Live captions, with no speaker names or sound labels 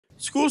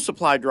School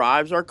supply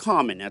drives are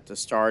common at the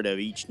start of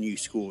each new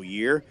school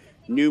year.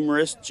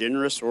 Numerous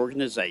generous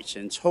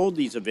organizations hold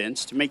these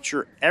events to make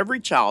sure every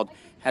child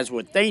has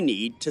what they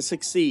need to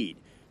succeed.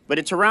 But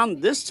it's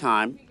around this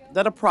time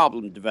that a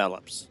problem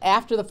develops.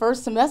 After the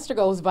first semester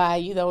goes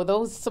by,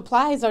 those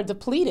supplies are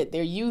depleted,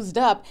 they're used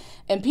up,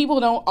 and people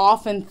don't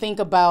often think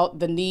about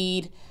the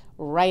need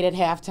right at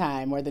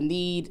halftime or the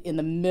need in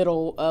the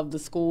middle of the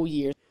school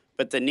year.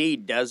 But the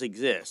need does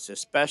exist,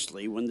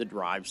 especially when the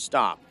drives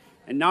stop.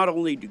 And not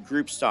only do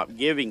groups stop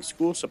giving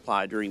school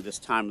supply during this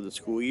time of the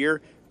school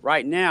year,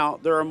 right now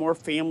there are more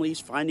families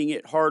finding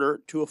it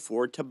harder to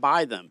afford to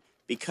buy them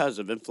because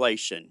of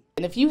inflation.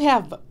 And if you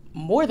have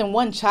more than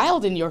one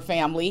child in your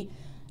family,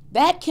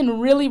 that can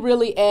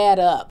really add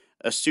up.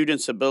 A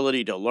student's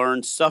ability to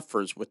learn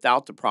suffers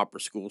without the proper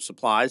school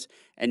supplies,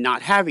 and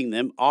not having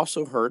them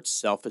also hurts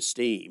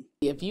self-esteem.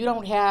 If you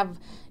don't have,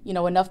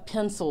 enough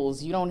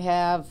pencils, you don't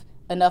have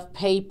enough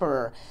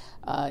paper,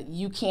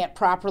 you can't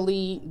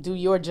properly do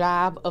your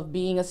job of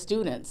being a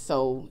student.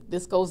 So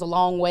this goes a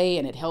long way,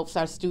 and it helps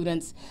our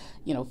students,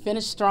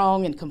 finish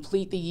strong and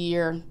complete the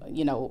year,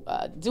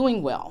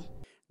 doing well.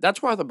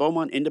 That's why the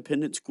Beaumont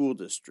Independent School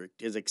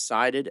District is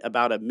excited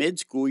about a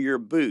mid-school year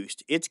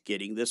boost it's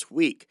getting this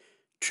week.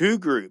 2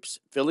 groups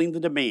filling the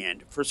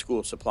demand for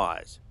school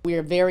supplies. We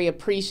are very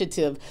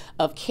appreciative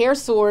of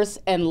CareSource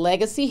and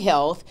Legacy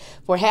Health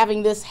for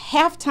having this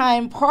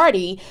halftime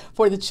party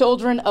for the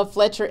children of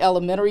Fletcher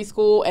Elementary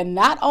School, and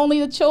not only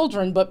the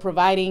children, but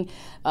providing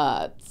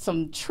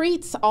some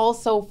treats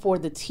also for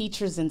the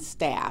teachers and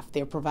staff.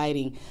 They're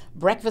providing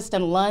breakfast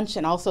and lunch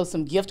and also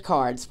some gift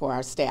cards for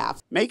our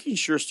staff. Making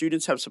sure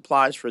students have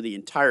supplies for the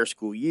entire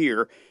school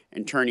year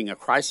and turning a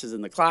crisis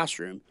in the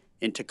classroom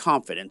into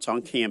confidence on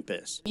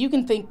campus. You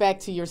can think back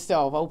to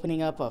yourself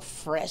opening up a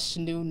fresh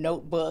new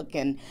notebook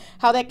and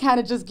how that kind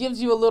of just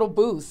gives you a little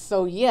boost.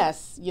 So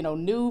yes,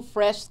 new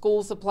fresh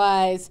school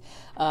supplies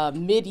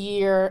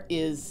mid-year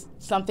is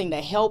something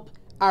to help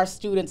our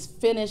students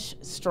finish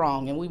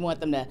strong, and we want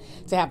them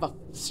to have a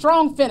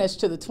strong finish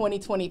to the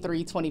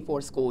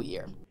 2023-24 school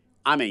year.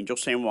 I'm Angel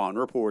San Juan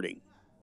reporting.